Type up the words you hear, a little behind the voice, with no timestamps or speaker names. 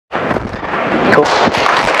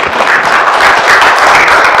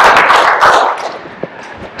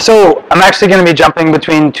Cool. So I'm actually going to be jumping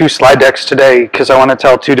between two slide decks today because I want to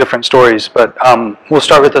tell two different stories, but we'll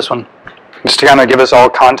start with this one, just to kind of give us all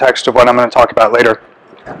context of what I'm going to talk about later.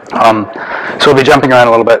 So we'll be jumping around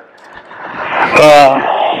a little bit.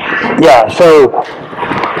 Yeah, so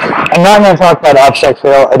I'm not going to talk about OPSEC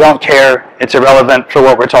fail. I don't care. It's irrelevant for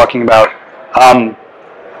what we're talking about.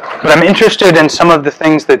 But I'm interested in some of the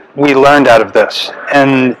things that we learned out of this,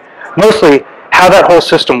 and mostly how that whole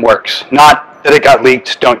system works. Not that it got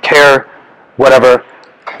leaked, don't care, whatever,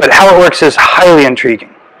 but how it works is highly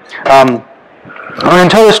intriguing. I'm going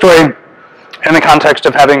to tell the story in the context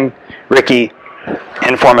of having Ricky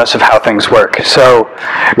inform us of how things work. So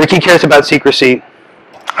Ricky cares about secrecy,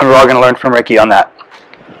 and we're all going to learn from Ricky on that.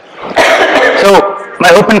 So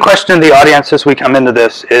my open question to the audience as we come into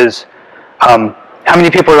this is, how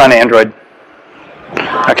many people run Android?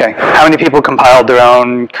 Okay. How many people compiled their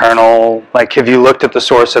own kernel? Like, have you looked at the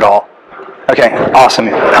source at all? Okay, awesome.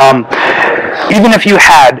 Even if you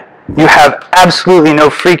have absolutely no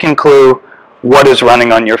freaking clue what is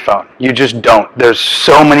running on your phone. You just don't. There's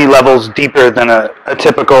so many levels deeper than a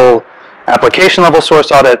typical application level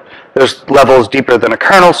source audit. There's levels deeper than a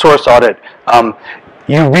kernel source audit.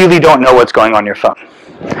 You really don't know what's going on your phone.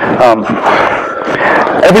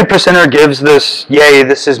 Every presenter gives this, yay,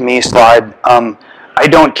 this is me slide. I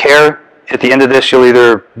don't care. At the end of this, you'll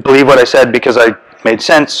either believe what I said because I made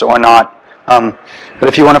sense or not. But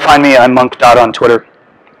if you want to find me, I'm monk.dot on Twitter.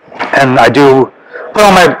 And I do put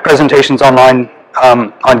all my presentations online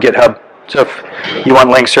on GitHub. So if you want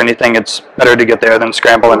links or anything, it's better to get there than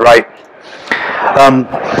scramble and write.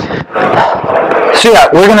 So yeah,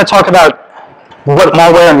 we're going to talk about what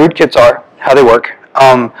malware and rootkits are, how they work.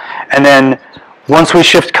 And then once we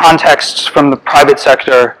shift contexts from the private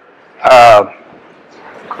sector,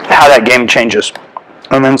 how that game changes.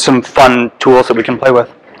 And then some fun tools that we can play with.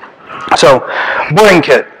 So, boring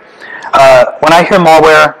kit. When I hear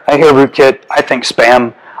malware, I hear rootkit, I think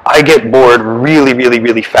spam. I get bored really, really,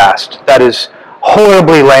 really fast. That is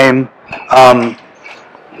horribly lame.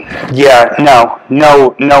 Yeah,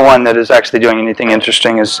 no one that is actually doing anything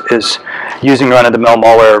interesting is using run-of-the-mill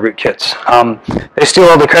malware or rootkits. They steal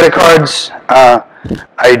all the credit cards.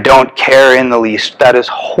 I don't care in the least. That is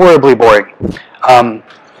horribly boring.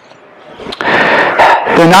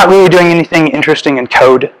 They're not really doing anything interesting in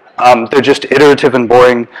code. They're just iterative and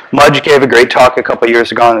boring. Mudge gave a great talk a couple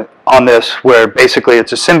years ago on this, where basically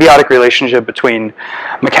it's a symbiotic relationship between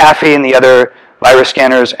McAfee and the other virus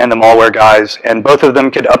scanners and the malware guys, and both of them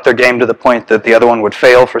could up their game to the point that the other one would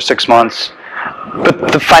fail for 6 months.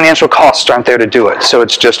 But the financial costs aren't there to do it. So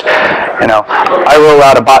it's just, I roll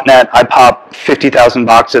out a botnet, I pop 50,000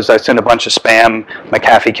 boxes, I send a bunch of spam,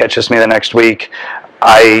 McAfee catches me the next week.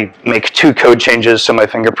 I make 2 code changes so my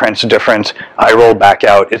fingerprint's different. I roll back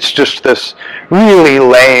out. It's just this really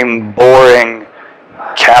lame, boring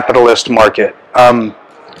capitalist market.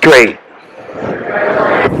 Great.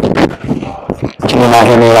 Can you not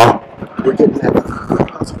hear me at all? We're getting that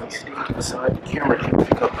inside the camera can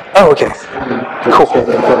pick up. Oh, okay. Cool.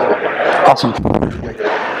 Awesome.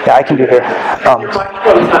 Yeah, I can do here.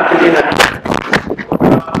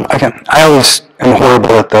 Okay, I always am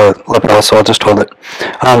horrible at the lapel, so I'll just hold it.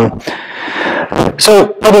 So,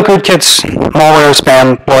 public rootkits, malware,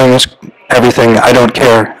 spam, boring is everything. I don't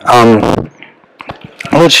care.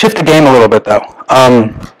 Let's shift the game a little bit, though.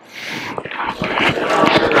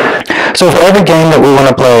 So for every game that we want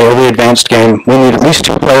to play, every advanced game, we need at least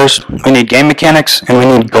 2 players. We need game mechanics, and we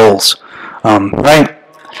need goals. Right?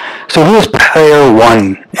 So who is player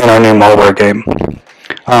 1 in our new malware game?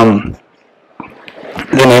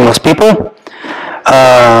 The nameless people.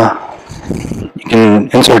 You can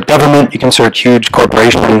insert government, you can insert huge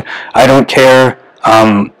corporation. I don't care.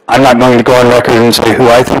 I'm not going to go on record and say who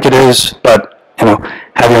I think it is, but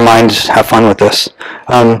have your minds, have fun with this.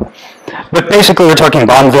 But basically we're talking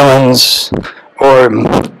Bond villains or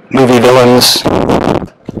movie villains,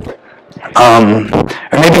 or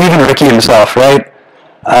maybe even Ricky himself, right?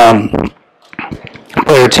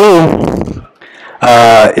 Player 2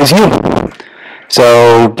 is you.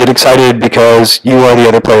 So get excited because you are the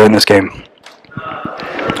other player in this game.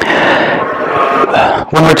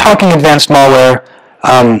 When we're talking advanced malware,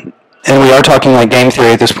 and we are talking like game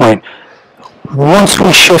theory at this point, once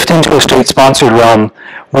we shift into a state-sponsored realm,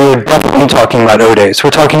 we're definitely talking about O-days. We're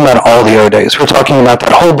talking about all the O-days. We're talking about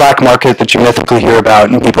that whole black market that you mythically hear about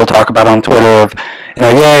and people talk about on Twitter of,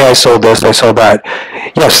 yay, I sold this, I sold that.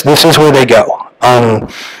 Yes, this is where they go.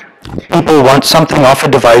 People want something off a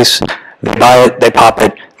device, they buy it, they pop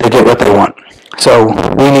it, they get what they want. So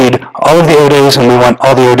we need all of the O-days and we want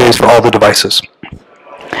all the O-days for all the devices.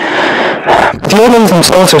 The ODAs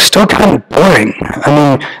themselves are still kind of boring. I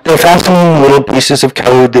mean, they're fascinating little pieces of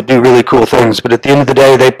code that do really cool things, but at the end of the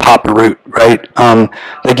day, they pop a root, right?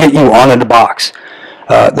 They get you on in the box.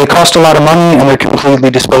 They cost a lot of money, and they're completely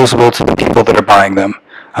disposable to the people that are buying them.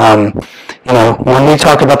 When we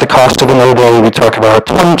talk about the cost of an ODA, we talk about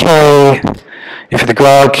 20K. If you're the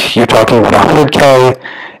Glock, you're talking about 100K.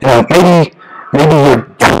 Maybe you're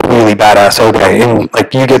a really badass ODA, and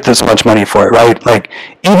you get this much money for it, right?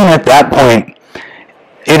 Even at that point,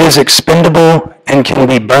 it is expendable and can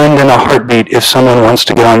be burned in a heartbeat if someone wants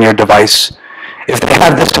to get on your device. If they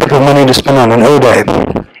have this type of money to spend on an ODA,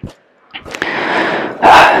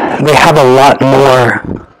 they have a lot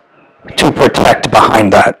more to protect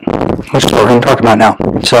behind that, which is what we're going to talk about now.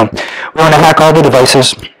 So we're going to hack all the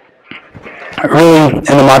devices. Really, in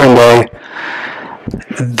the modern day,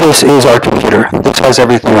 this is our computer. This has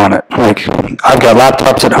everything on it. I've got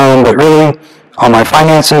laptops at home, but really, all my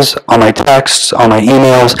finances, all my texts, all my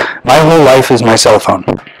emails, my whole life is my cell phone.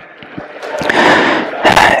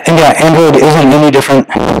 And yeah, Android isn't any different.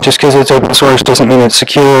 Just because it's open source doesn't mean it's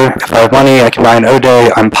secure. If I have money, I can buy an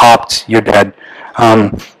ODA, I'm popped, you're dead.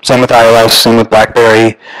 Same with iOS, same with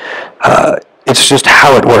BlackBerry. It's just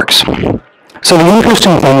how it works. So the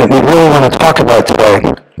interesting thing that we really want to talk about today,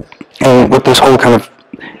 and what this whole kind of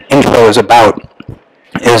intro is about,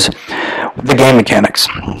 is the game mechanics.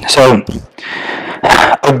 So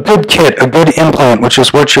a good kit, a good implant, which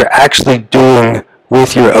is what you're actually doing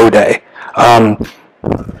with your ODA,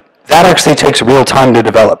 that actually takes real time to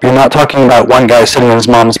develop. You're not talking about one guy sitting in his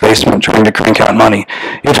mom's basement trying to crank out money.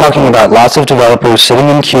 You're talking about lots of developers sitting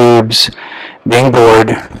in cubes, being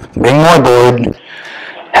bored, being more bored,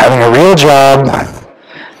 having a real job.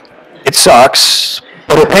 It sucks,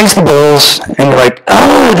 but it pays the bills, and you're like,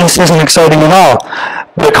 oh, this isn't exciting at all.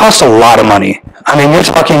 But it costs a lot of money. I mean, you're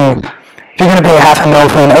talking, if you're going to pay $500,000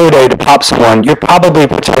 for an ODA to pop someone, you're probably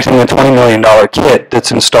protecting a $20 million kit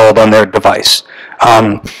that's installed on their device.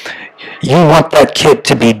 You want that kit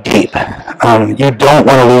to be deep. You don't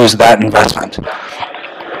want to lose that investment.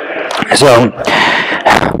 So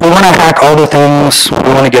we want to hack all the things.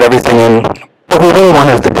 We want to get everything in. What we really want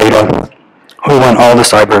is the data. We want all the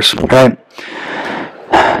cybers, right?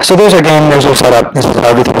 So there's our game. There's our setup. This is how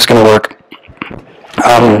everything's going to work.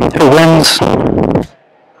 Who wins?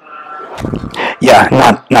 Yeah,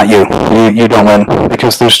 not you. You don't win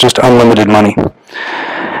because there's just unlimited money.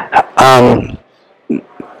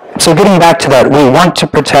 So getting back to that, we want to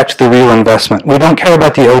protect the real investment. We don't care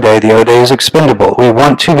about the ODA. The ODA is expendable. We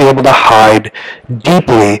want to be able to hide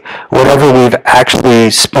deeply whatever we've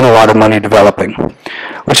actually spent a lot of money developing,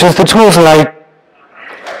 which is the tools that I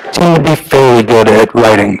seem to be fairly good at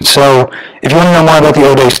writing. So if you want to know more about the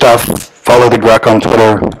ODA stuff, follow the Grek on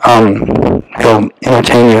Twitter. He'll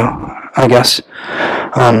entertain you, I guess.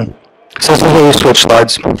 So this is where we switch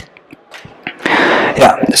slides.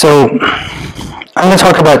 Yeah, so I'm going to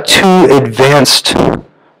talk about two advanced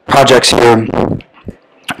projects here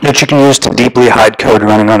that you can use to deeply hide code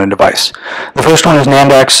running on a device. The first one is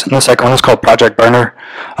Nandex, and the second one is called Project Burner.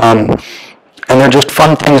 And they're just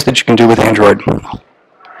fun things that you can do with Android.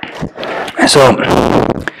 So,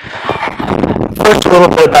 first a little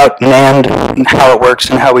bit about NAND and how it works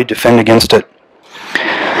and how we defend against it.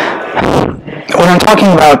 What I'm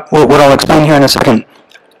talking about, what I'll explain here in a second,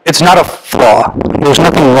 it's not a flaw. There's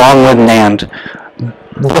nothing wrong with NAND.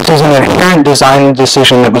 This is an inherent design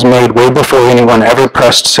decision that was made way before anyone ever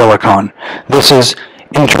pressed silicon. This is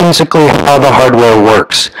intrinsically how the hardware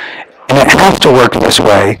works. And it has to work this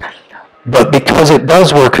way, but because it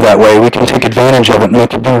does work that way, we can take advantage of it and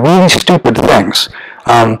make it do really stupid things.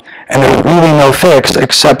 And there's really no fix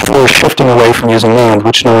except for shifting away from using NAND,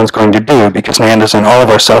 which no one's going to do, because NAND is in all of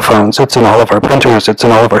our cell phones, it's in all of our printers, it's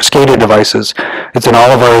in all of our SCADA devices, it's in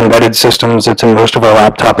all of our embedded systems, it's in most of our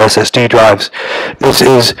laptop SSD drives. This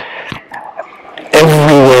is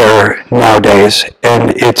everywhere nowadays,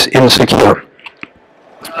 and it's insecure.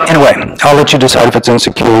 Anyway, I'll let you decide if it's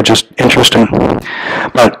insecure or just interesting.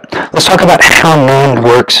 But let's talk about how NAND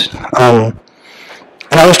works. And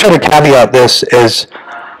I always try to caveat this as,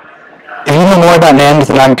 if you know more about NAND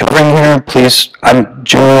than I'm covering here, please, I'm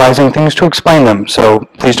generalizing things to explain them, so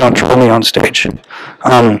please don't troll me on stage.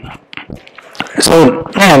 So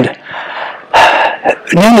NAND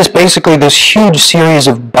is basically this huge series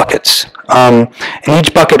of buckets, and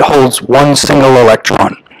each bucket holds one single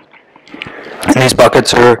electron. And these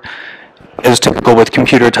buckets are, as typical with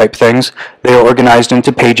computer type things, they are organized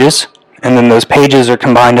into pages, and then those pages are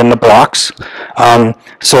combined into blocks.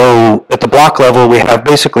 So at the block level, we have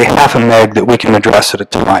basically half a meg that we can address at a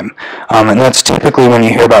time. And that's typically when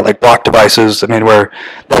you hear about like block devices, I mean, where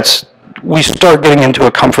that's we start getting into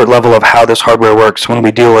a comfort level of how this hardware works when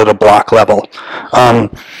we deal at a block level.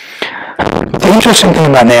 The interesting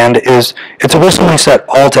thing about NAND is it's originally set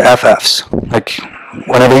all to FFs. Like,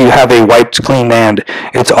 whenever you have a wiped clean NAND,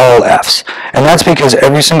 it's all Fs. And that's because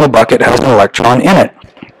every single bucket has an electron in it.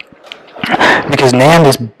 Because NAND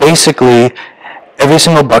is basically, every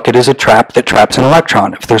single bucket is a trap that traps an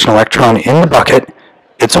electron. If there's an electron in the bucket,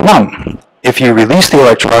 it's a 1. If you release the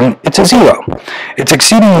electron, it's a 0. It's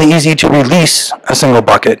exceedingly easy to release a single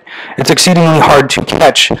bucket. It's exceedingly hard to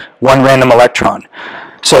catch one random electron.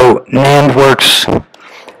 So NAND works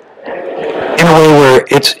in a way where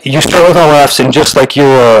you start with all Fs, and just like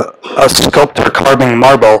you're a sculptor carving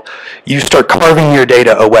marble, you start carving your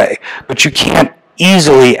data away. But you can't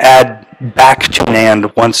easily add back to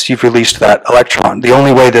NAND once you've released that electron. The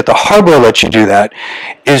only way that the hardware lets you do that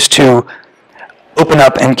is to open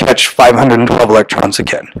up and catch 512 electrons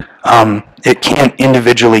again. It can't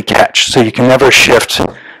individually catch, so you can never shift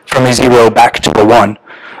from a 0 back to a 1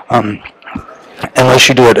 unless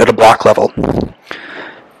you do it at a block level.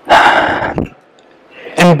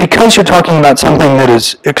 And because you're talking about something that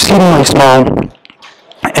is exceedingly small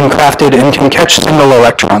and crafted and can catch single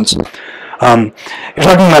electrons, you're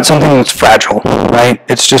talking about something that's fragile, right?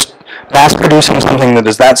 It's just mass-producing something that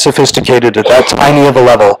is that sophisticated at that tiny of a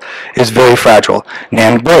level is very fragile.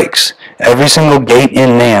 NAND breaks. Every single gate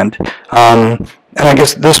in NAND, and I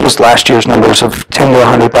guess this was last year's numbers of 10 to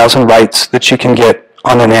 100,000 writes that you can get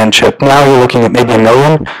on a NAND chip. Now you're looking at maybe 1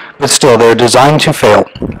 million, but still, they're designed to fail.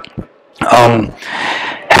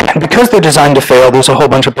 And because they're designed to fail, there's a whole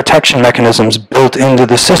bunch of protection mechanisms built into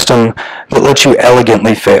the system that let you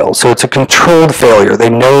elegantly fail. So it's a controlled failure. They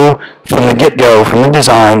know from the get-go, from the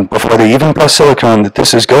design, before they even press silicon, that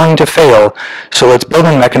this is going to fail. So let's build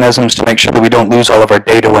in mechanisms to make sure that we don't lose all of our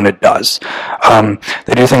data when it does.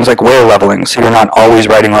 They do things like wear leveling, so you're not always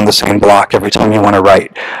writing on the same block every time you want to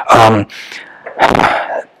write.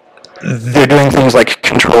 They're doing things like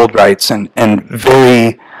controlled writes and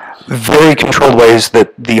very, very controlled ways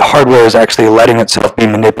that the hardware is actually letting itself be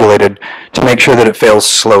manipulated to make sure that it fails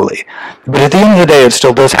slowly. But at the end of the day, it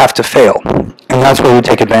still does have to fail, and that's where we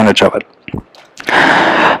take advantage of it.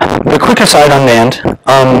 But a quick aside on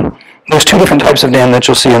NAND, there's 2 different types of NAND that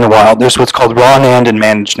you'll see in the wild. There's what's called raw NAND and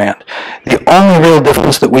managed NAND. The only real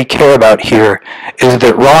difference that we care about here is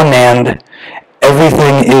that raw NAND,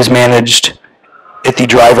 everything is managed at the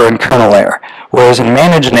driver and kernel layer. Whereas in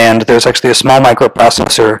managed NAND, there's actually a small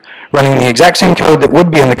microprocessor running the exact same code that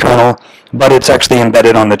would be in the kernel, but it's actually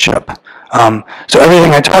embedded on the chip. So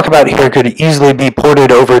everything I talk about here could easily be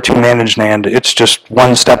ported over to managed NAND. It's just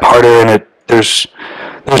one step harder, and there's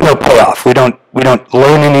no payoff. We don't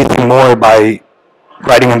learn anything more by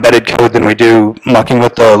writing embedded code than we do mucking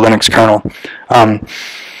with the Linux kernel.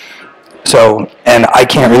 And I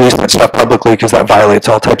can't release that stuff publicly because that violates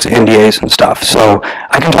all types of NDAs and stuff. So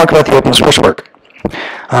I can talk about the open source work.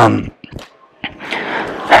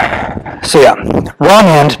 So yeah, raw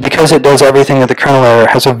NAND, because it does everything at the kernel layer,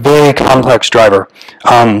 has a very complex driver.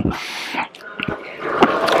 And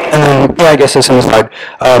then, yeah, I guess this is an aside.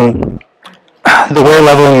 The wear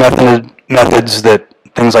leveling methods that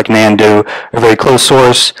things like NAND do are very closed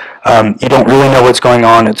source. You don't really know what's going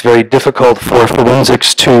on. It's very difficult for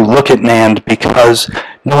forensics to look at NAND because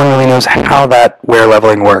no one really knows how that wear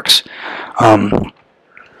leveling works. But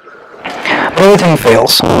everything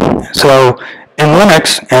fails. So in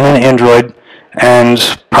Linux and in Android, and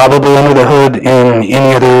probably under the hood in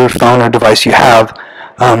any other phone or device you have,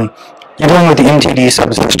 you're dealing with the MTD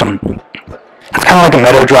subsystem. It's kind of like a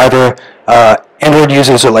meta driver. Android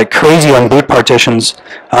users are like crazy on boot partitions,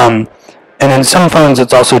 and in some phones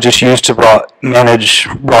it's also just used to manage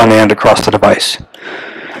raw NAND across the device.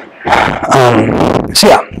 So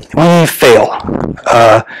yeah, we fail.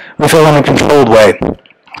 We fail in a controlled way.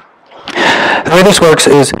 The way this works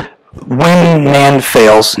is when NAND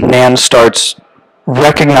fails, NAND starts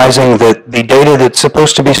recognizing that the data that's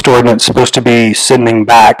supposed to be stored and it's supposed to be sending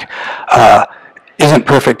back isn't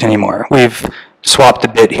perfect anymore. We've swapped a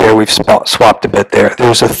bit here, we've swapped a bit there.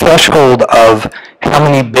 There's a threshold of how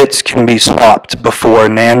many bits can be swapped before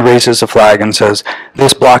NAND raises a flag and says,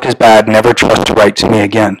 this block is bad, never trust to write to me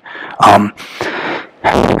again. And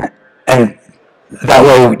that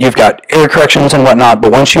way you've got error corrections and whatnot,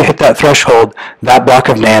 but once you hit that threshold, that block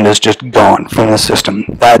of NAND is just gone from the system.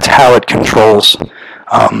 That's how it controls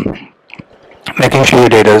making sure your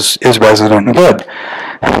data is resident and good.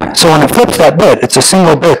 So when it flips that bit, it's a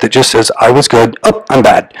single bit that just says, I was good, oh, I'm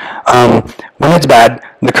bad. When it's bad,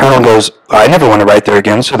 the kernel goes, I never want to write there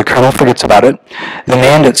again, so the kernel forgets about it. The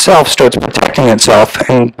NAND itself starts protecting itself,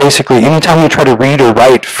 and basically anytime you try to read or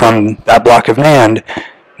write from that block of NAND,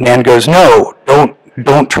 NAND goes, no,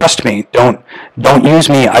 don't trust me, don't use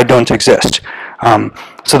me, I don't exist.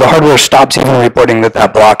 So the hardware stops even reporting that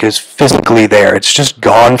that block is physically there. It's just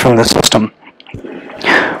gone from the system,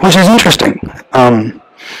 which is interesting.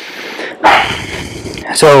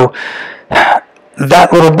 So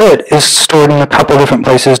that little bit is stored in a couple different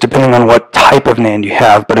places depending on what type of NAND you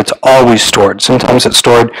have, but it's always stored. Sometimes it's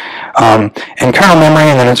stored in kernel memory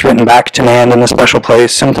and then it's written back to NAND in a special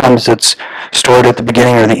place. Sometimes it's stored at the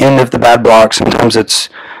beginning or the end of the bad block. Sometimes it's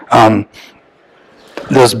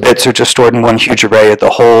those bits are just stored in one huge array at the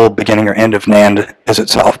whole beginning or end of NAND as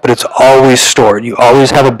itself, but it's always stored. You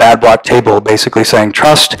always have a bad block table basically saying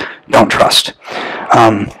trust, don't trust.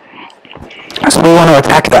 So we want to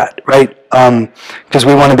attack that, right? Because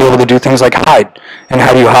we want to be able to do things like hide. And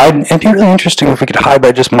how do you hide? It'd be really interesting if we could hide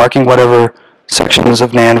by just marking whatever sections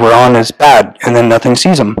of NAND we're on as bad, and then nothing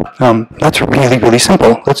sees them. That's really, really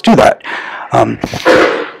simple. Let's do that.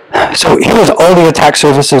 So here's all the attack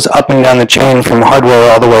surfaces up and down the chain from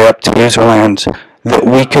hardware all the way up to user land that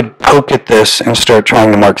we could poke at this and start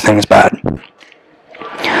trying to mark things bad.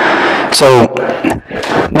 So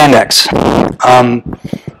NANDX.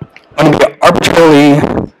 I'm going to be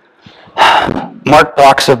arbitrarily mark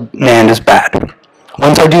blocks of NAND as bad.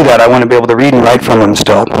 Once I do that, I want to be able to read and write from them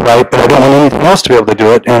still, right? But I don't want anything else to be able to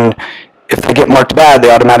do it, and if they get marked bad, they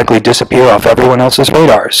automatically disappear off everyone else's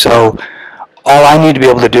radar. So all I need to be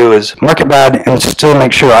able to do is mark it bad and still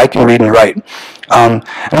make sure I can read and write. And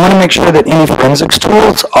I want to make sure that any forensics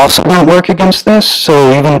tools also don't work against this,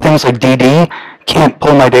 so even things like DD can't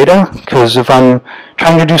pull my data, because if I'm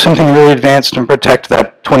trying to do something really advanced and protect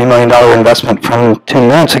that $20 million investment from 10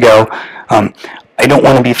 minutes ago, I don't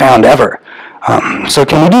want to be found ever. So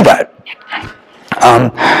can we do that?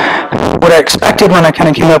 What I expected when I kind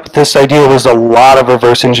of came up with this idea was a lot of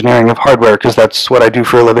reverse engineering of hardware, because that's what I do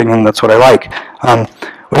for a living and that's what I like.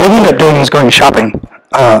 What I ended up doing is going shopping.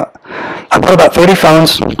 I bought about 30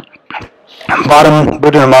 phones, bought them,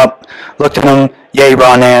 booted them up, looked at them, yay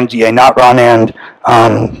raw NAND, yay not raw NAND,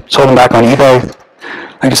 sold them back on eBay.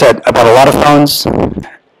 Like I said, I bought a lot of phones,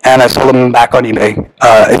 and I sold them back on eBay.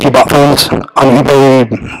 If you bought phones on eBay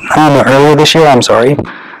earlier this year, I'm sorry.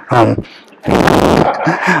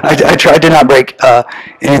 I tried to not break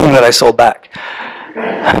anything that I sold back.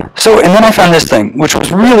 So, and then I found this thing, which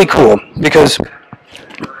was really cool, because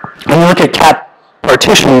when you look at cat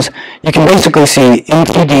partitions, you can basically see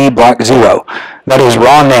MTD block 0, that is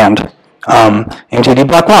raw NAND. MTD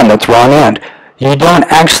block 1, that's raw NAND. You don't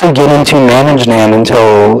actually get into managed NAND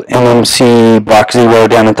until MMC block 0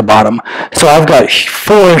 down at the bottom. So I've got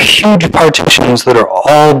 4 huge partitions that are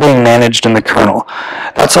all being managed in the kernel.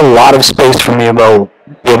 That's a lot of space for me to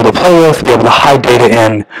be able to play with, be able to hide data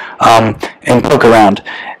in, and poke around.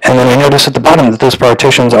 And then I notice at the bottom that those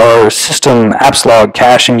partitions are system, apps log,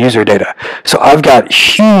 cache, and user data. So I've got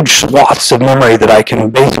huge swaths of memory that I can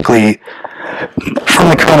basically, from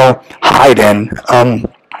the kernel, hide in.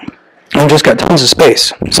 I've just got tons of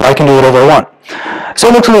space, so I can do whatever I want. So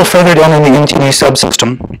I looked a little further down in the MTD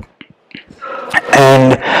subsystem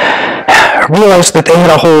and realized that they had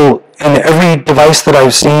a whole, in every device that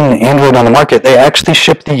I've seen Android on the market, they actually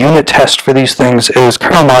ship the unit test for these things as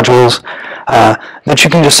kernel modules that you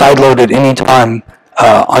can just sideload at any time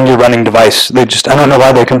on your running device. I don't know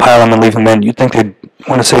why they compile them and leave them in. You'd think they'd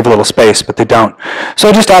want to save a little space, but they don't. So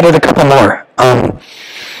I just added a couple more.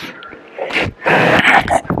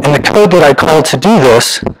 And the code that I called to do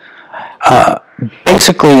this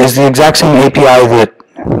basically is the exact same API that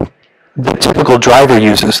the typical driver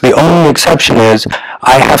uses. The only exception is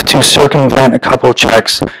I have to circumvent a couple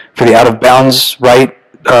checks for the out-of-bounds right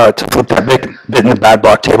to flip that bit in the bad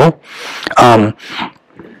block table. And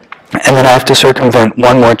then I have to circumvent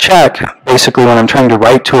one more check. Basically, when I'm trying to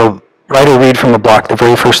write or read from a block, the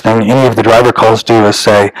very first thing any of the driver calls do is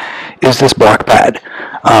say, is this block bad?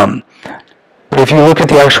 But if you look at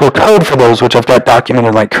the actual code for those, which I've got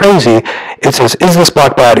documented like crazy, it says, is this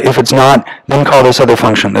block bad? If it's not, then call this other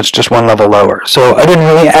function that's just one level lower. So I didn't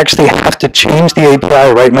really actually have to change the API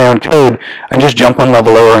or write my own code. I just jump one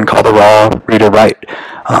level lower and call the raw read or write.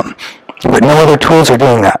 But no other tools are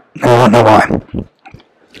doing that, and I don't know why.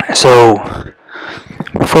 So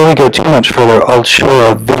before we go too much further, I'll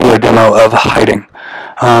show a video demo of hiding.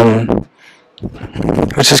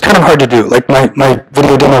 Which is kind of hard to do. Like my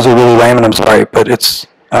video demos are really lame, and I'm sorry, but it's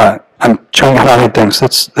I'm showing how to hide things.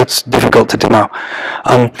 That's difficult to demo.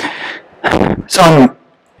 So I'm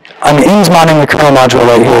modding the kernel module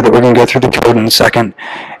right here that we're going to go through the code in a second,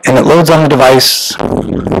 and it loads on the device,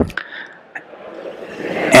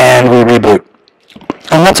 and we reboot,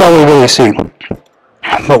 and that's all we really see.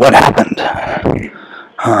 But what happened?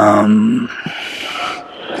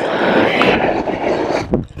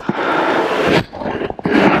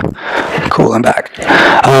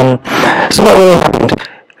 So what really happened?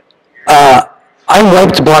 I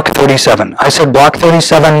wiped block 37. I said block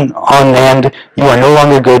 37 on NAND, you are no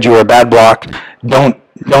longer good, you are a bad block, don't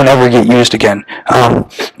ever get used again. And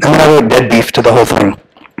then I wrote dead beef to the whole thing.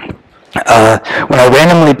 When I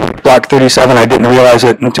randomly picked block 37, I didn't realize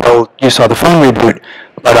it until you saw the phone reboot,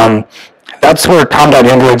 but that's where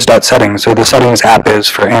com.androids.settings, or the settings app is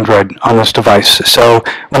for Android on this device. So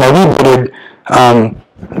when I rebooted,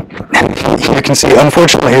 you can see,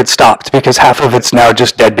 unfortunately, it stopped because half of it's now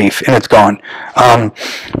just dead beef and it's gone. And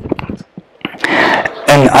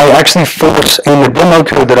I actually force, in the demo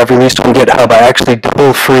code that I've released on GitHub, I actually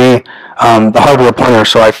double free the hardware pointer,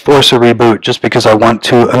 so I force a reboot just because I want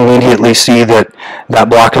to immediately see that that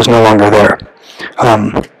block is no longer there.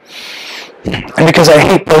 And because I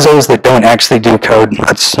hate puzzles that don't actually do code,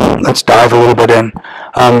 let's dive a little bit in.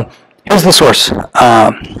 Here's the source.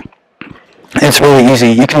 It's really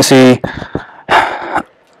easy. You can see I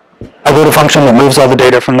wrote a function that moves all the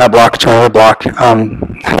data from that block to another block. It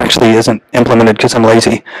actually isn't implemented because I'm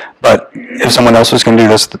lazy, but if someone else was going to do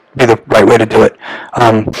this, it'd be the right way to do it.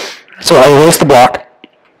 So I erase the block.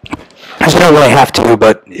 I don't really have to,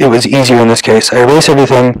 but it was easier in this case. I erase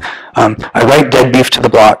everything. I write dead beef to the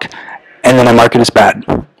block, and then I mark it as bad.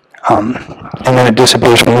 And then it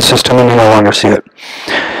disappears from the system and you no longer see it.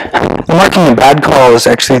 The marking the bad call is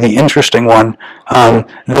actually the interesting one.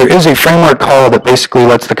 There is a framework call that basically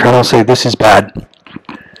lets the kernel say this is bad.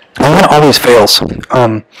 And that always fails.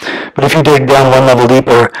 But if you dig down one level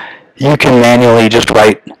deeper, you can manually just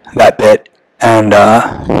write that bit. And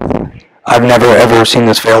I've never ever seen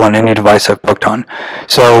this fail on any device I've poked on.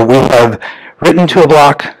 So we have written to a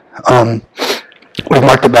block. We've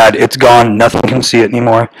marked it bad, it's gone, nothing can see it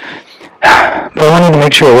anymore. But I wanted to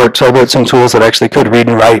make sure it worked, so I wrote some tools that actually could read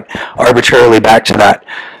and write arbitrarily back to that.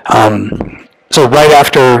 So right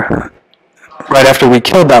after we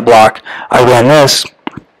killed that block, I ran this,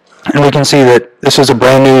 and we can see that this is a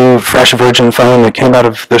brand new, fresh virgin phone that came out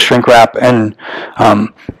of the shrink wrap and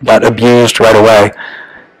got abused right away.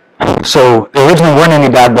 So there originally weren't any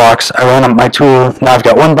bad blocks. I ran up my tool. Now I've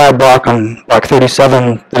got one bad block on block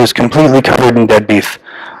 37 that is completely covered in dead beef.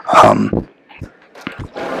 How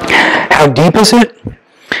deep is it?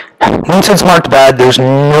 Once it's marked bad, there's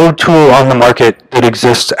no tool on the market that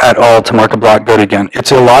exists at all to mark a block good again.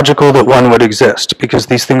 It's illogical that one would exist because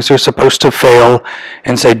these things are supposed to fail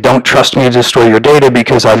and say, don't trust me to destroy your data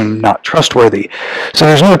because I'm not trustworthy. So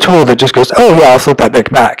there's no tool that just goes, oh yeah, I'll flip that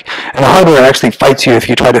bit back. And the hardware actually fights you if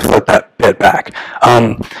you try to flip that bit back.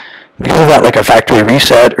 Because of that, like a factory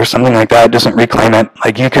reset or something like that doesn't reclaim it.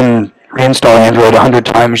 Like you can reinstall Android 100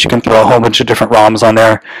 times, you can throw a whole bunch of different ROMs on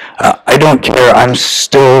there. I don't care, I'm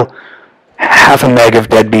still, half a meg of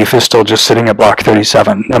dead beef is still just sitting at block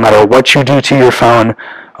 37. No matter what you do to your phone,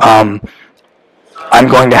 I'm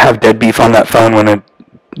going to have dead beef on that phone when it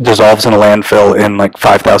dissolves in a landfill in like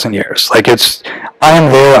 5,000 years. Like I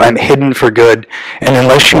am there, I'm hidden for good, and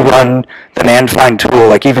unless you run the NAND find tool,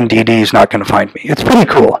 like even DD is not going to find me. It's pretty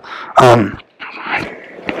cool.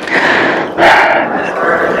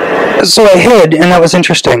 So I hid, and that was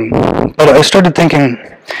interesting. But I started thinking,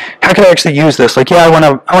 how could I actually use this? Like, yeah, I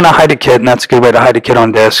want to hide a kit, and that's a good way to hide a kit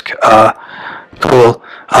on disk. Cool.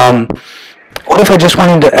 What if I just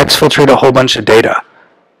wanted to exfiltrate a whole bunch of data?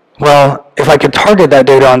 Well, if I could target that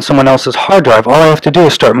data on someone else's hard drive, all I have to do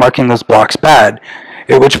is start marking those blocks bad,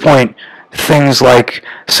 at which point things like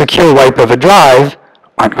secure wipe of a drive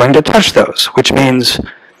aren't going to touch those, which means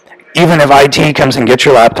even if IT comes and gets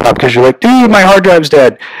your laptop because you're like, dude, my hard drive's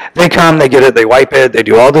dead, they come, they get it, they wipe it, they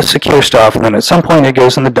do all this secure stuff, and then at some point it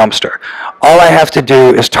goes in the dumpster. All I have to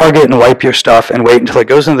do is target and wipe your stuff and wait until it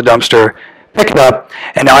goes in the dumpster, pick it up,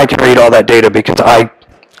 and now I can read all that data because I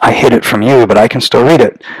hid it from you, but I can still read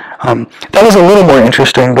it. That was a little more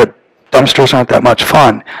interesting, but dumpsters aren't that much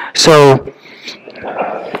fun. So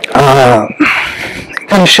I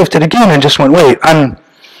kind of shifted again and just went, wait, I'm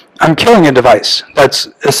killing a device. That's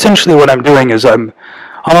essentially what I'm doing is I'm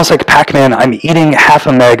almost like Pac-Man. I'm eating half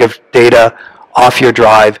a meg of data off your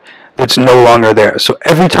drive that's no longer there. So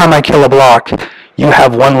every time I kill a block, you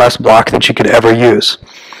have one less block that you could ever use.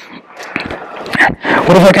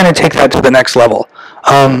 What if I kind of take that to the next level?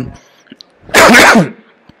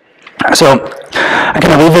 So I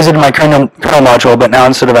kind of revisited my kernel module, but now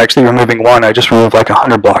instead of actually removing one, I just remove like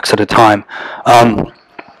 100 blocks at a time.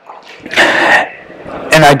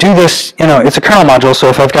 And I do this, it's a kernel module, so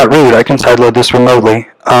if I've got root, I can sideload this remotely.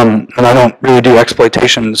 And I don't really do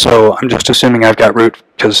exploitation, so I'm just assuming I've got root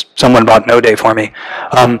because someone bought no day for me.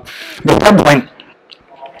 But at that point,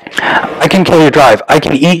 I can kill your drive. I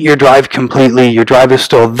can eat your drive completely. Your drive is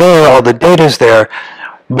still there. All the data's there.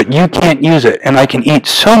 but you can't use it, and I can eat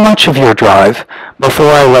so much of your drive before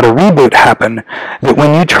I let a reboot happen that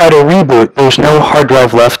when you try to reboot, there's no hard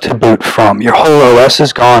drive left to boot from. Your whole OS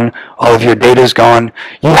is gone, all of your data is gone,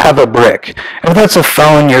 you have a brick. If that's a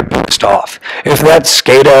phone, you're pissed off. If that's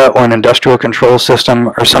SCADA or an industrial control system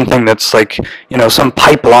or something that's like, you know, some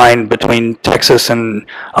pipeline between Texas and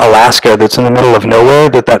Alaska that's in the middle of nowhere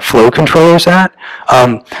that flow controller's at,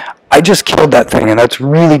 I just killed that thing, and that's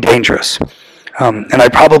really dangerous. And I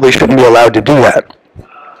probably shouldn't be allowed to do that.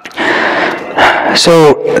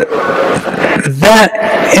 So that,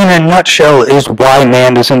 in a nutshell, is why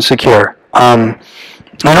NAND is insecure. I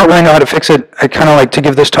don't really know how to fix it. I kind of like to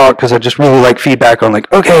give this talk because I just really like feedback on,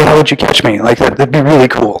 like, okay, how would you catch me? Like, that'd be really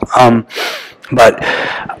cool. But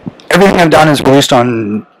everything I've done is released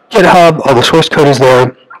on GitHub. All the source code is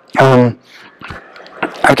there.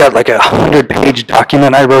 I've got like a 100-page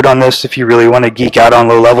document I wrote on this. If you really want to geek out on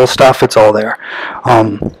low-level stuff, it's all there.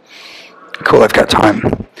 Cool, I've got time.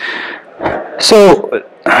 So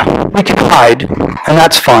we can hide, and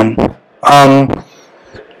that's fun. But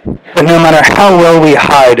no matter how well we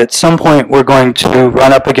hide, at some point we're going to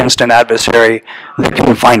run up against an adversary that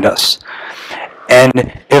can find us.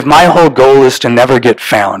 And if my whole goal is to never get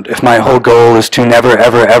found, if my whole goal is to never,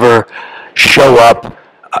 ever, ever show up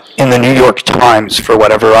in the New York Times for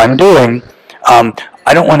whatever I'm doing,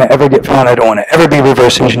 I don't want to ever get found. I don't want to ever be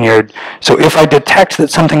reverse engineered. So if I detect that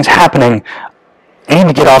something's happening, I need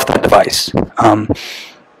to get off that device.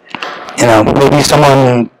 You know, maybe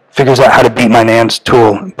someone figures out how to beat my NAND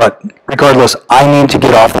tool, but regardless, I need to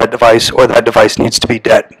get off that device, or that device needs to be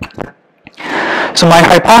dead. So my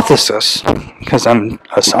hypothesis, because I'm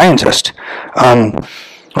a scientist,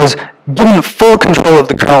 was given full control of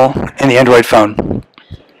the kernel in the Android phone,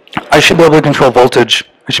 I should be able to control voltage.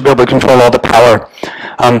 I should be able to control all the power.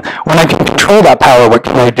 When I can control that power, what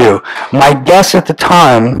can I do? My guess at the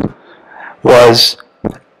time was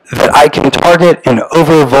that I can target and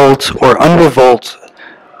overvolt or undervolt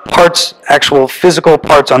parts, actual physical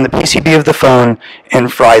parts on the PCB of the phone,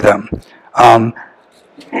 and fry them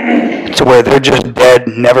to where they're just dead,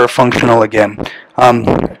 never functional again.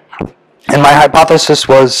 And my hypothesis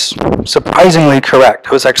was surprisingly correct.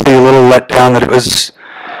 I was actually a little let down that it was,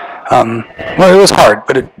 well, it was hard,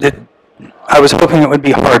 but I was hoping it would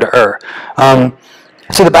be harder.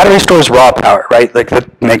 So the battery stores raw power, right? Like,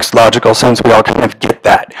 that makes logical sense. We all kind of get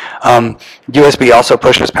that. USB also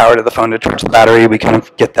pushes power to the phone to charge the battery. We kind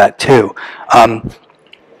of get that too.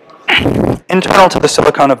 Internal to the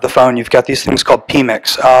silicon of the phone, you've got these things called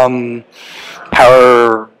PMICs,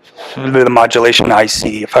 power the modulation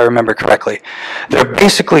IC, if I remember correctly. They're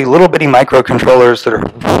basically little bitty microcontrollers that are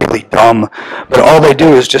really dumb, but all they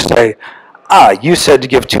do is just say, you said to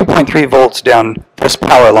give 2.3 volts down this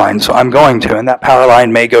power line, so I'm going to, and that power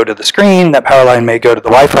line may go to the screen, that power line may go to the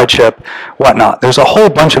Wi-Fi chip, whatnot. There's a whole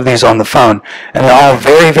bunch of these on the phone, and they're all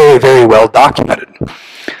very, very, very well documented.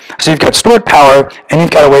 So you've got stored power, and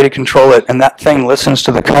you've got a way to control it, and that thing listens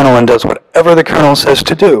to the kernel and does whatever the kernel says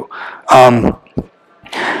to do.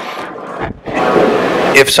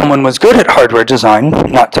 If someone was good at hardware design,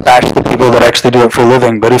 not to bash the people that actually do it for a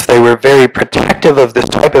living, but if they were very protective of this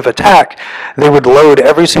type of attack, they would load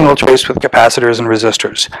every single trace with capacitors and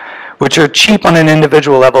resistors, which are cheap on an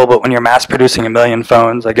individual level, but when you're mass producing 1 million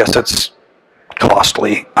phones, I guess it's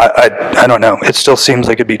costly. I don't know. It still seems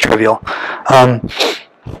like it'd be trivial.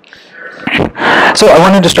 So I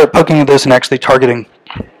wanted to start poking at this and actually targeting.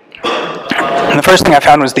 And the first thing I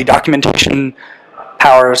found was the documentation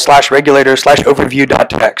power /regulator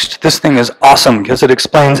 /overview.txt. This thing is awesome because it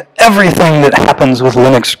explains everything that happens with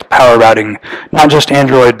Linux power routing, not just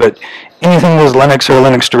Android, but anything that is Linux or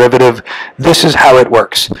Linux derivative. This is how it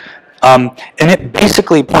works. And it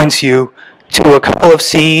basically points you to a couple of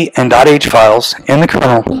C and .h files in the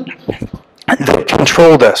kernel that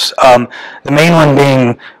control this. The main one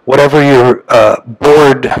being whatever your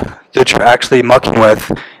board that you're actually mucking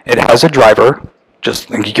with, it has a driver. Just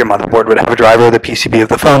like your motherboard would have a driver, the PCB of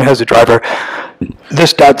the phone has a driver.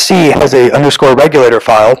 This .c has a _regulator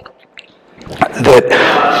file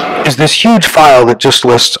that is this huge file that just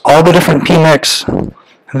lists all the different PMICs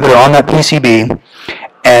that are on that PCB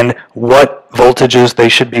and what voltages they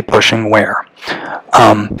should be pushing where.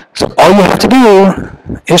 So all you have to do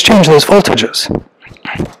is change those voltages.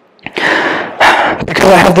 Because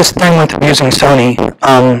I have this thing with using Sony,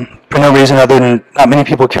 for no reason other than not many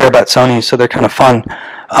people care about Sony, so they're kind of fun.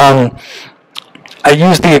 I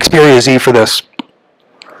used the Xperia Z for this.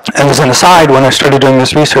 And as an aside, when I started doing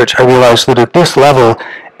this research, I realized that at this level,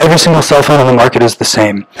 every single cell phone on the market is the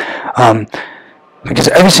same. Because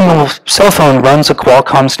every single cell phone runs a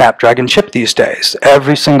Qualcomm Snapdragon chip these days.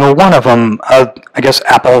 Every single one of them. I guess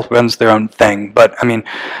Apple runs their own thing, but I mean,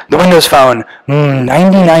 the Windows Phone,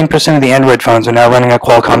 99% of the Android phones are now running a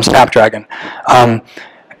Qualcomm Snapdragon.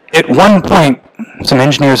 At one point, some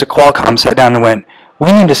engineers at Qualcomm sat down and went,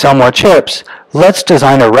 we need to sell more chips. Let's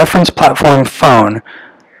design a reference platform phone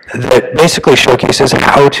that basically showcases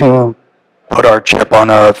how to put our chip on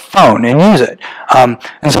a phone and use it. And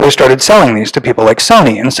so they started selling these to people like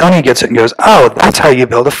Sony, and Sony gets it and goes, oh, that's how you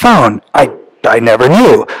build a phone. I never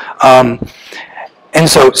knew. And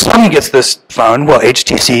so Sony gets this phone, well,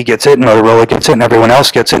 HTC gets it, and Motorola gets it, and everyone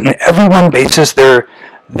else gets it, and everyone bases their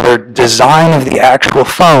design of the actual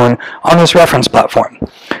phone on this reference platform.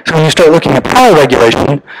 So when you start looking at power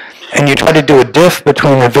regulation, and you try to do a diff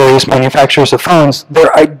between the various manufacturers of phones,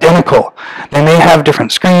 they're identical. They may have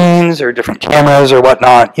different screens or different cameras or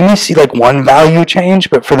whatnot. You may see like one value change,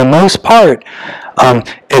 but for the most part, at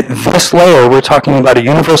this layer, we're talking about a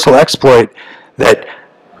universal exploit that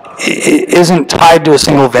isn't tied to a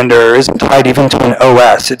single vendor, isn't tied even to an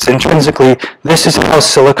OS. It's intrinsically, this is how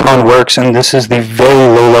silicon works, and this is the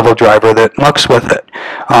very low-level driver that mucks with it.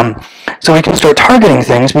 So we can start targeting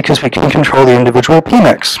things because we can control the individual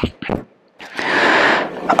PMIX.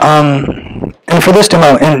 And for this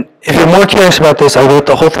demo, and if you're more curious about this, I wrote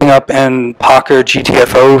the whole thing up in Pocker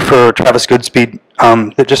GTFO for Travis Goodspeed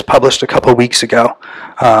that just published a couple weeks ago.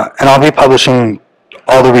 And I'll be publishing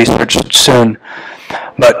all the research soon.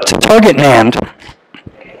 But to target NAND,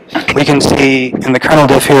 we can see in the kernel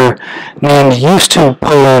diff here, NAND used to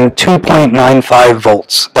pull in 2.95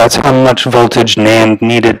 volts. That's how much voltage NAND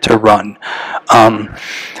needed to run.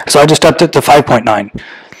 So I just upped it to 5.9.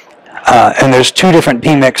 And there's two different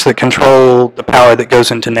PMICs that control the power that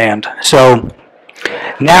goes into NAND. So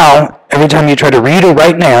now, every time you try to read or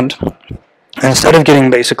write NAND, instead of getting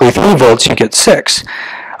basically 3 volts, you get 6.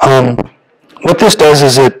 What this does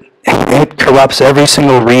is it corrupts every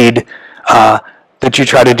single read that you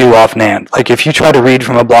try to do off NAND. Like if you try to read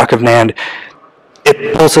from a block of NAND,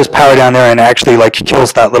 it pulls this power down there and actually like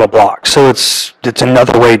kills that little block. So it's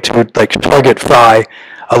another way to like target fry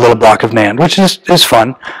a little block of NAND, which is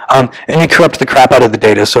fun. And you corrupt the crap out of the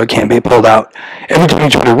data so it can't be pulled out. Every time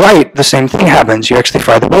you try to write, the same thing happens. You actually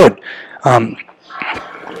fry the board.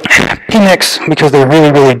 PMICs, because they're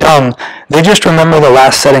really, really dumb, they just remember the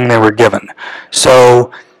last setting they were given.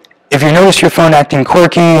 So if you notice your phone acting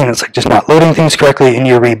quirky and it's like just not loading things correctly and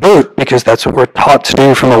you reboot, because that's what we're taught to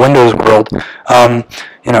do from a Windows world,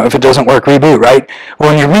 if it doesn't work, reboot, right? Well,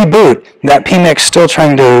 when you reboot, that PMIC's still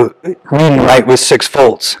trying to read and write with 6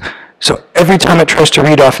 volts. So every time it tries to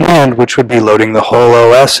read off NAND, which would be loading the whole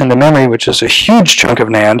OS into memory, which is a huge chunk of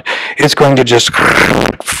NAND, it's going to just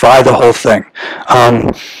fry the whole thing.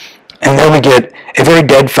 And then we get a very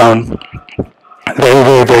dead phone, very,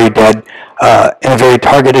 very, very dead, in a very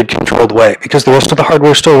targeted, controlled way, because the rest of the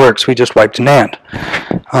hardware still works. We just wiped NAND.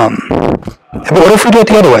 But what if we do it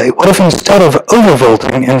the other way? What if instead of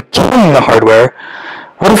overvolting and killing the hardware,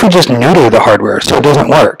 what if we just neuter the hardware so it doesn't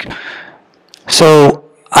work? So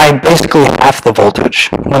I basically half the voltage.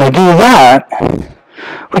 When I do that,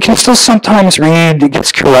 we can still sometimes read, it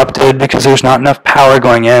gets corrupted because there's not enough power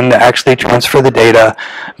going in to actually transfer the data,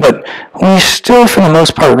 but we still, for the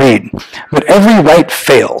most part, read. But every write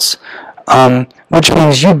fails, which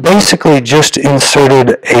means you basically just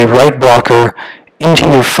inserted a write blocker into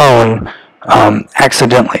your phone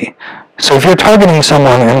accidentally. So if you're targeting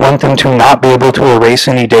someone and want them to not be able to erase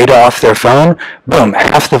any data off their phone, boom,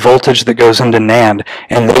 half the voltage that goes into NAND,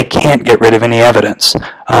 and they can't get rid of any evidence.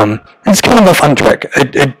 It's kind of a fun trick.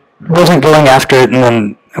 It wasn't going after it, and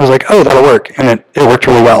then it was like, oh, that'll work, and it worked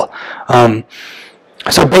really well.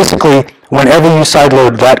 So basically, whenever you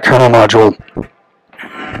sideload that kernel module,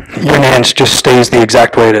 your NAND just stays the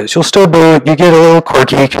exact way it is. You'll still boot, you get a little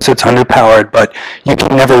quirky because it's underpowered, but you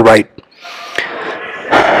can never write.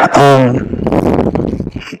 And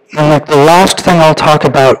like the last thing I'll talk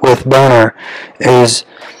about with Boner is,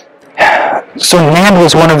 so NAND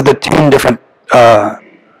was one of the 10 different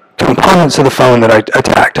components of the phone that I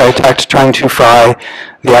attacked. I attacked trying to fry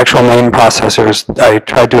the actual main processors. I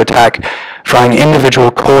tried to attack frying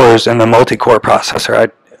individual cores in the multi-core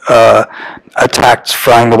processor. I attacked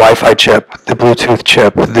frying the Wi-Fi chip, the Bluetooth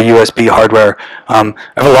chip, the USB hardware. I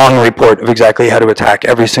have a long report of exactly how to attack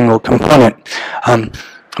every single component.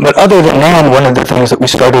 But other than NAND, one of the things that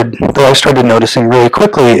I started noticing really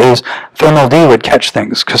quickly is Thermal D would catch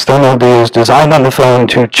things, because Thermal D is designed on the phone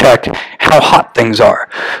to check how hot things are.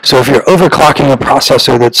 So if you're overclocking a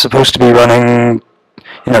processor that's supposed to be running,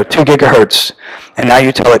 2 gigahertz, and now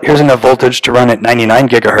you tell it, here's enough voltage to run at 99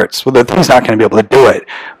 gigahertz. Well, the thing's not going to be able to do it,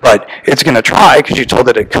 but it's going to try because you told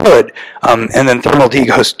it it could, and then thermal D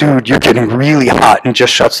goes, dude, you're getting really hot, and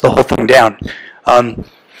just shuts the whole thing down.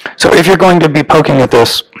 So if you're going to be poking at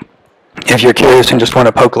this, if you're curious and just want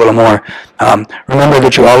to poke a little more, remember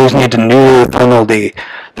that you always need to neuter thermal D.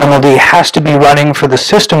 Thermal D has to be running for the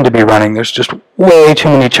system to be running. There's just way too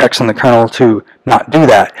many checks in the kernel to not do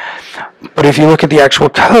that. But if you look at the actual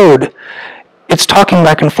code, it's talking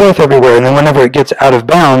back and forth everywhere, and then whenever it gets out of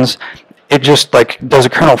bounds, it just does a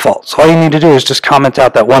kernel fault. So all you need to do is just comment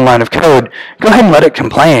out that one line of code. Go ahead and let it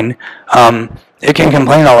complain. It can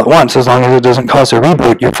complain all at once as long as it doesn't cause a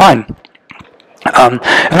reboot. You're fine. And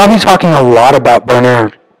I'll be talking a lot about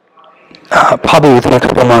Burner probably within a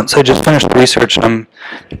couple of months. I just finished the research and I'm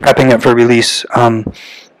prepping it for release, trying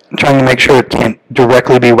to make sure it can't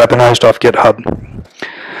directly be weaponized off GitHub.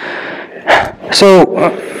 So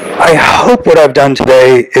I hope what I've done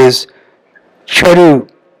today is try to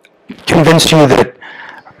convince you that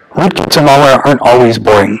rootkits and malware aren't always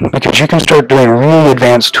boring, because you can start doing really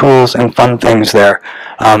advanced tools and fun things there.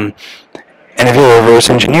 And if you're a reverse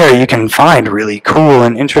engineer, you can find really cool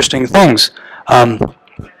and interesting things.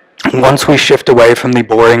 Once we shift away from the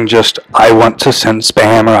boring, just I want to send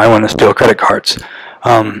spam or I want to steal credit cards.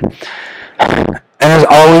 And as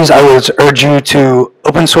always, I would urge you to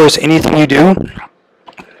open source anything you do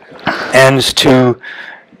and to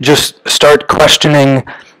just start questioning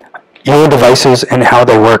your devices and how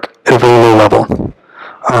they work at a very low level.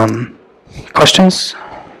 Questions?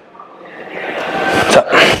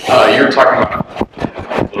 You were talking about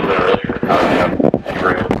a little bit earlier how you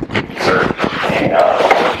were able to insert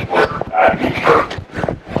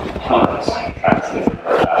tons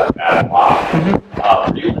of bad block.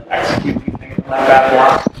 Were you able to execute anything from that bad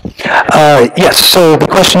block? Yes, so the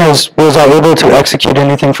question is, was I able to execute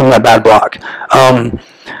anything from that bad block?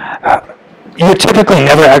 You're typically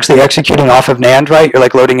never actually executing off of NAND, right? You're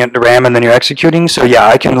loading it into RAM and then you're executing. So yeah,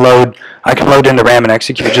 I can load into RAM and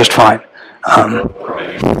execute just fine.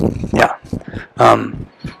 Yeah.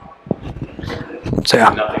 So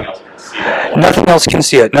yeah. Nothing else can see that. Nothing else can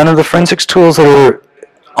see it. None of the forensics tools that are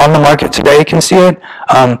on the market today can see it.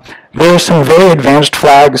 There are some very advanced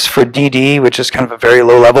flags for DD, which is kind of a very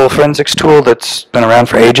low-level forensics tool that's been around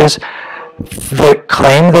for ages, that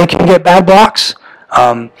claim they can get bad blocks.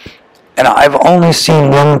 And I've only seen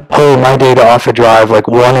one pull my data off a drive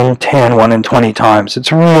 1 in 10, 1 in 20 times.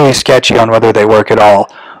 It's really sketchy on whether they work at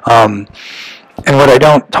all. And what I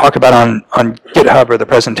don't talk about on GitHub or the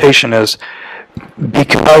presentation is,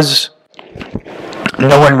 because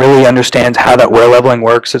no one really understands how that wear leveling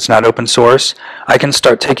works, it's not open source, I can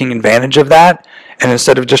start taking advantage of that, and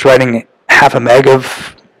instead of just writing half a meg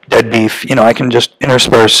of dead beef, I can just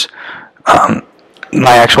intersperse my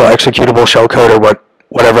actual executable shellcode or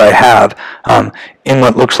whatever I have in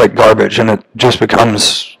what looks like garbage, and it just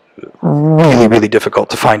becomes really, really difficult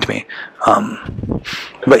to find me.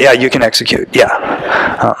 But yeah, you can execute, yeah.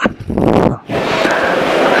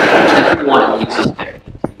 Everyone uses it,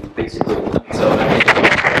 basically, so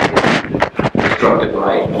constructed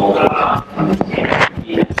right all the time.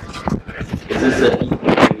 Is this a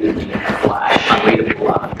flash,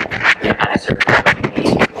 unreadable answer?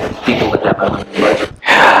 People would have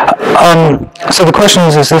so the question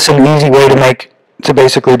is this an easy way to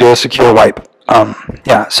basically do a secure wipe?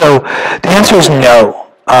 Yeah, so the answer is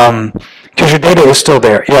no, because your data is still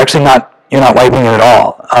there. You're not wiping it at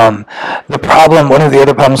all. One of the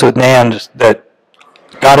other problems with NAND that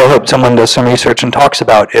God, I hope someone does some research and talks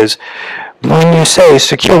about is, when you say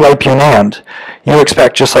secure wipe your NAND, you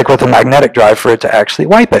expect, just like with a magnetic drive, for it to actually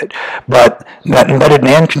wipe it. But that embedded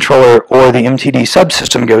NAND controller or the MTD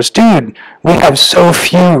subsystem goes, dude, we have so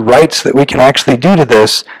few writes that we can actually do to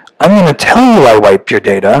this. I'm going to tell you I wiped your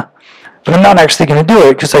data, but I'm not actually going to do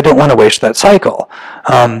it because I don't want to waste that cycle.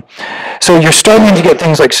 So you're starting to get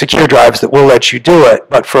things like secure drives that will let you do it,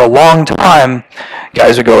 but for a long time,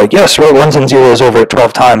 guys would go yes, wrote 1s and 0s over it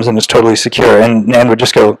 12 times and it's totally secure, and NAND would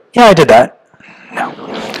just go, yeah, I did that. No.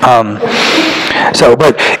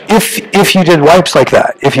 But if you did wipes like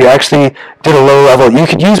that, if you actually did a low level, you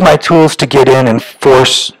could use my tools to get in and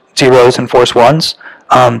force 0s and force 1s.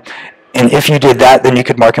 And if you did that, then you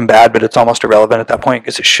could mark them bad, but it's almost irrelevant at that point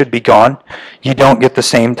because it should be gone. You don't get the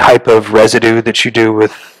same type of residue that you do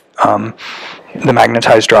with the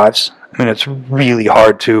magnetized drives. I mean, it's really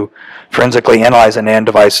hard to forensically analyze a NAND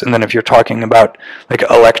device, and then if you're talking about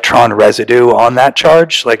electron residue on that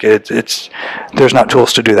charge, there's not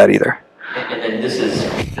tools to do that either. And then this is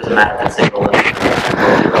just a matter of signal.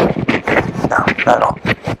 No, not at all.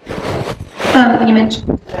 You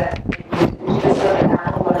mentioned that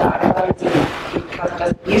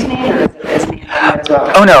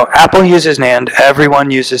Oh no, Apple uses NAND.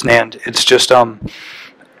 Everyone uses NAND. It's just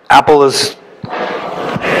Apple is.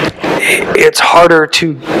 It's harder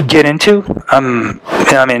to get into. I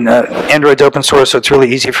mean, Android's open source, so it's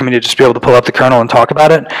really easy for me to just be able to pull up the kernel and talk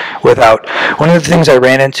about it without. One of the things I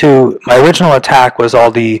ran into, my original attack was all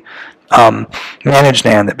the managed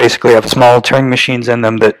NAND that basically have small Turing machines in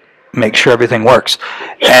them that make sure everything works.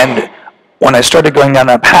 And when I started going down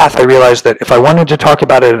that path, I realized that if I wanted to talk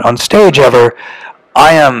about it on stage ever,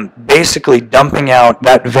 I am basically dumping out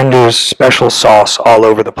that vendor's special sauce all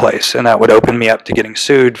over the place, and that would open me up to getting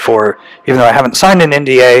sued for, even though I haven't signed an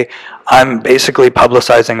NDA, I'm basically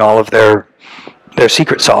publicizing all of their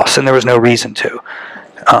secret sauce, and there was no reason to.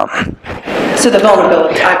 So the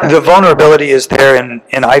vulnerability. The vulnerability is there in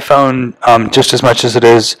iPhone just as much as it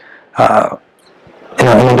is in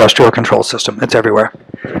an industrial control system. It's everywhere.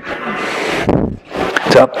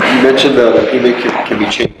 So, you mentioned the PMIC can be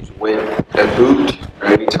changed when at boot or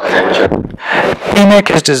any time. PMIC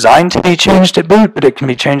is designed to be changed at boot, but it can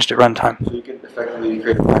be changed at runtime. So you can effectively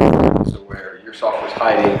create a background so where your software is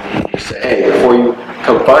hiding, and you just say, hey, before you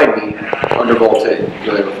come find me, undervolt it,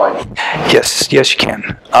 you'll never find me. Yes, you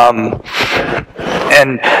can.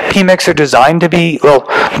 And PMICs are designed to be, well,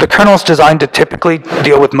 the kernel's designed to typically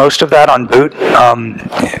deal with most of that on boot.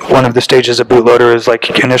 One of the stages of bootloader is like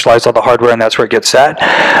initialize all the hardware, and that's where it gets set.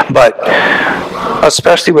 But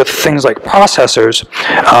especially with things like processors,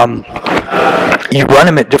 you run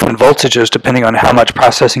them at different voltages depending on how much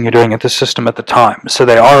processing you're doing at the system at the time. So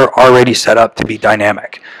they are already set up to be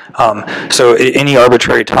dynamic. So at any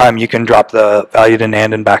arbitrary time, you can drop the value to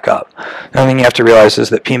NAND and back up. The only thing you have to realize is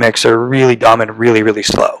that PMICs are really dumb and really, really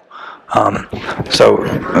slow. So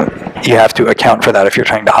you have to account for that if you're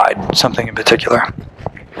trying to hide something in particular.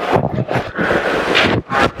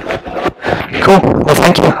 Cool. Well,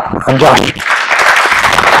 thank you. I'm Josh.